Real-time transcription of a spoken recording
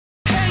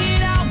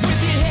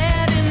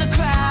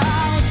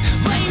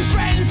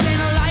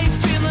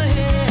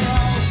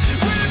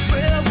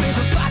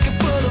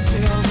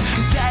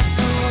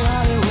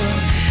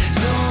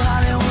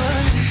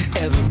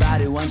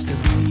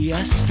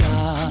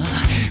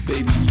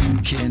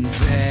can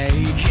fake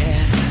it.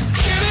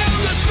 Give him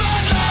the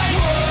spotlight.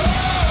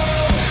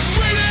 Whoa,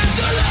 freedom's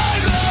the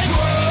limelight.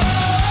 Whoa,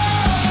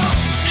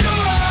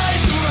 your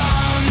eyes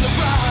around the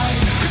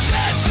prize, 'cause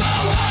that's so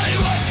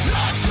Hollywood,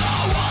 not so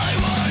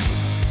Hollywood.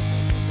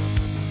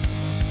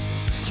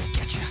 You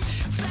get your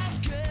fast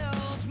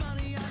girls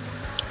money on.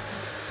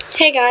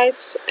 Hey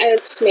guys,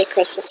 it's me,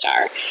 Crystal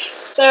Star.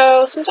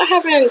 So, since I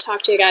haven't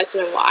talked to you guys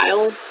in a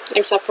while,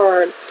 except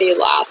for the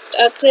last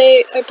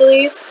update, I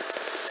believe.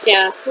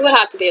 Yeah, it would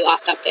have to be the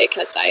last update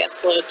because I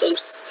uploaded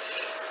those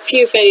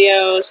few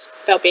videos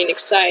about being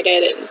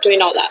excited and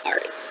doing all that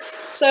art.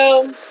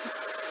 So,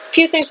 a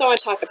few things I want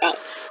to talk about.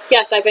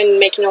 Yes, I've been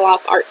making a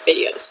lot of art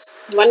videos.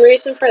 One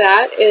reason for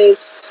that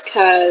is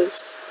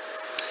because,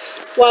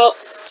 well,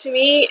 to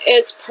me,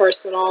 it's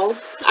personal.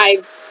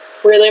 I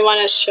really want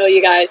to show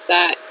you guys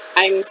that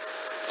I'm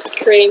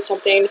creating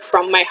something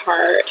from my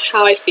heart,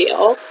 how I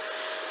feel,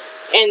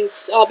 and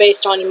it's all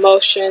based on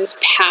emotions,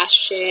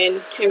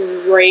 passion,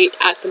 and right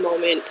at the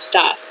moment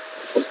stuff.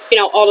 You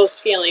know, all those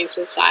feelings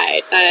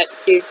inside that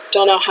you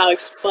don't know how to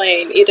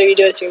explain. Either you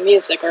do it through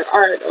music or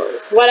art or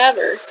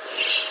whatever.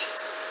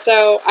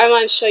 So I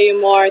want to show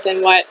you more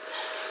than what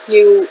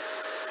you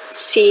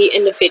see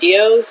in the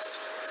videos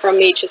from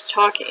me just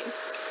talking.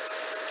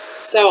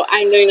 So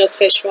I'm doing those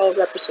visual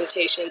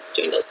representations,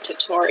 doing those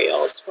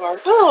tutorials for,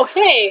 oh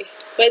hey,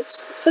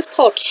 let's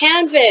pull a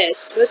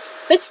canvas,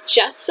 let's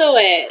gesso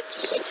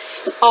it,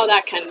 all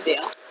that kind of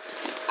deal.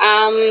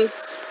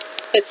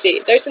 Let's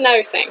see, there's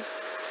another thing.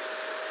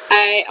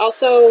 I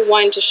also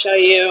wanted to show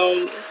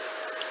you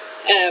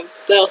a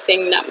little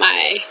thing that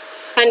my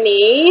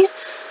honey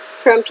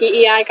from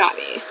PEI got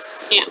me.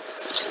 Yeah,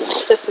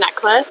 it's this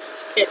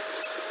necklace.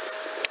 It's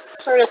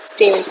sort of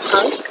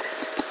steampunk.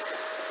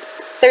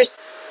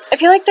 I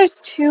feel like there's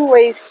two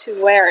ways to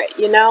wear it,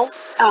 you know?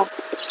 Oh,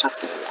 stop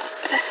doing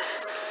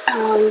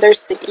that.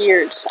 There's the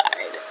geared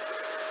side.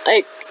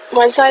 Like,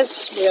 one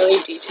side's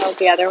really detailed,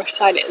 the other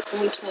side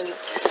isn't, and,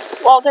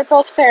 well, they're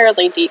both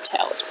fairly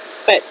detailed.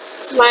 But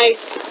my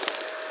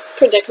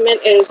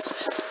predicament is,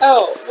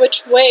 oh,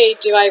 which way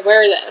do I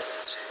wear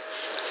this?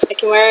 I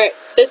can wear it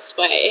this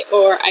way,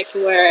 or I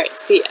can wear it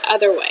the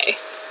other way.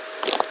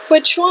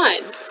 Which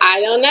one?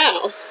 I don't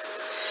know.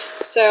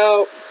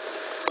 So,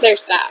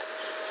 there's that.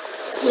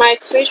 My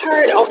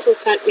sweetheart also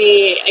sent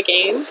me a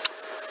game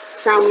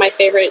from my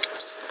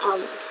favorite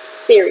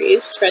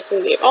series,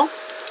 Resident Evil.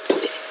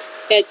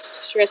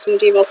 It's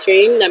Resident Evil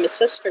 3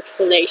 Nemesis for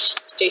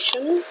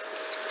PlayStation.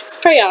 It's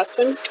pretty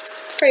awesome.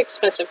 Pretty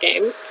expensive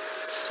game,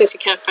 since you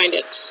can't find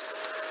it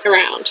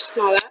around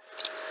and all that.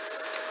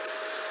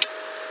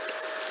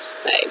 It's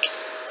like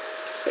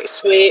pretty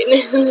sweet.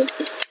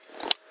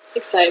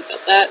 Excited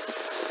about that.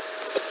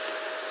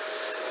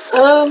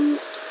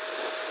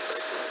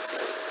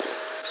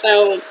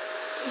 So,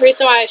 the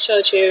reason why I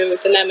showed you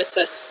the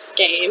Nemesis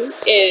game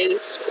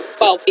is,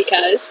 well,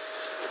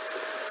 because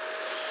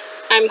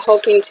I'm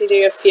hoping to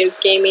do a few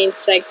gaming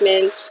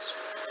segments,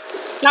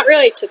 not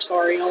really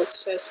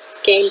tutorials, just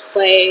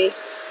gameplay,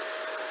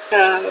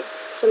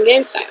 some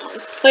games I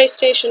own.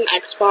 PlayStation,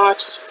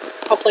 Xbox,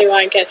 hopefully when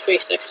I get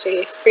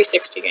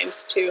 360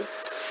 games too.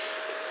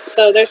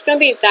 So there's going to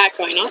be that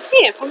going on.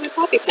 Hey, I found my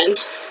bobby pin.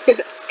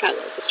 Got a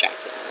little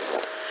distracted.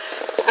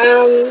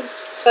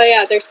 So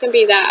yeah, there's going to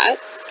be that.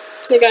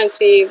 You're going to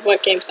see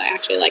what games I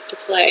actually like to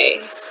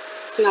play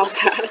and all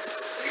that.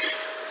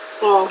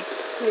 Oh,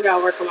 I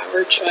gotta work on my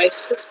word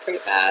choice. It's pretty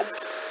bad.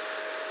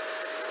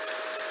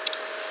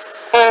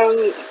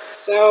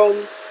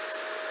 So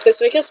this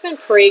week has been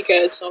pretty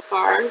good so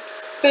far.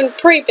 Been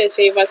pretty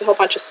busy with a whole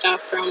bunch of stuff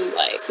from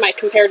like my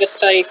comparative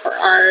study for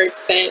art,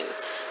 been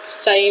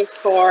studying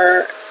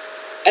for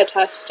a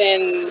test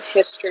in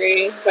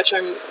history, which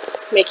I'm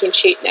making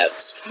cheat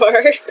notes for.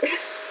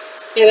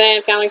 And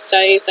then family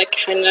studies, I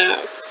kind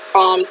of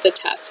bombed the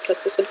test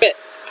because it's a bit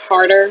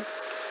harder,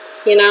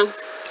 you know,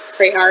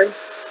 pretty hard.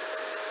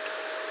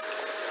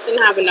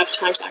 Didn't have enough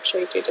time to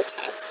actually do the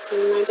test,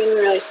 and I didn't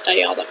really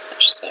study all that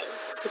much, so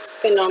it's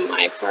been on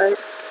my part.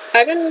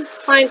 I've been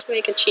planning to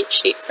make a cheat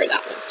sheet for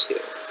that one too.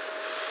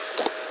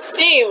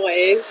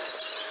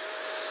 Anyways,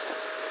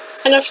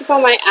 enough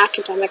about my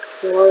academic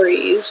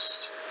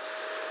worries.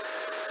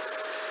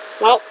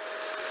 Well,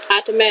 I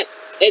have to admit,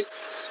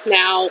 it's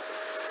now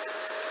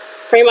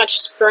pretty much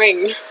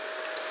spring.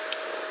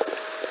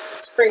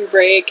 Spring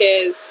break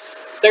is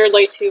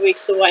literally 2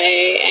 weeks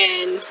away,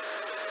 and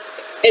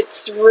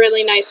it's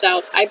really nice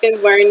out. I've been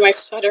wearing my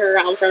sweater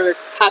around for the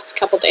past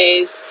couple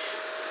days.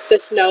 The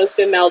snow's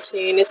been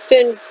melting. It's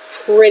been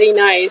pretty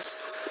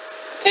nice,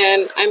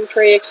 and I'm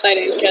pretty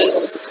excited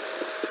because,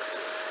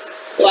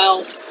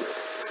 well,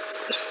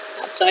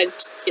 outside,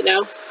 you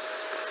know.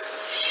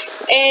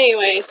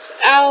 Anyways,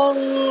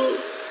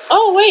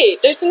 oh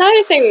wait, there's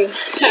another thing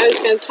I was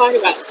going to talk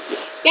about.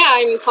 Yeah,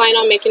 I'm planning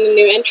on making a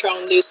new intro,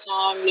 new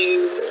song,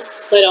 new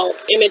little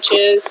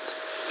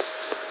images.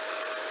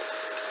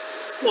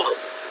 Well,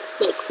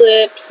 little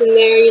clips in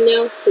there, you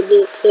know? The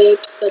little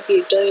clips of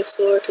your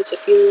dinosaur, because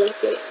if you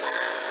like it.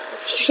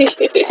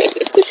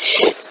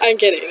 I'm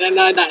kidding, I'm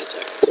not a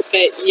dinosaur.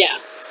 But yeah.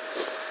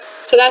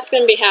 So that's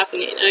going to be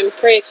happening. I'm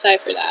pretty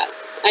excited for that.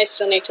 I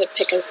still need to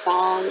pick a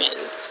song and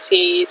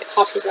see the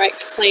copyright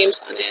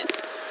claims on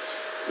it.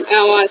 I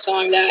don't want a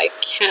song that I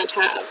can't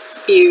have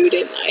viewed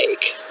in,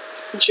 like,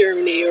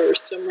 Germany or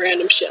some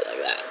random shit like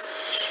that.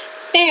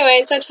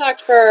 Anyways, I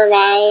talked for a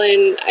while,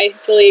 and I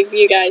believe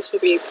you guys will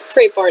be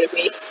pretty bored of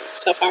me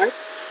so far.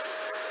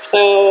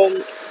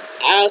 So,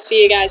 I'll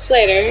see you guys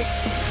later.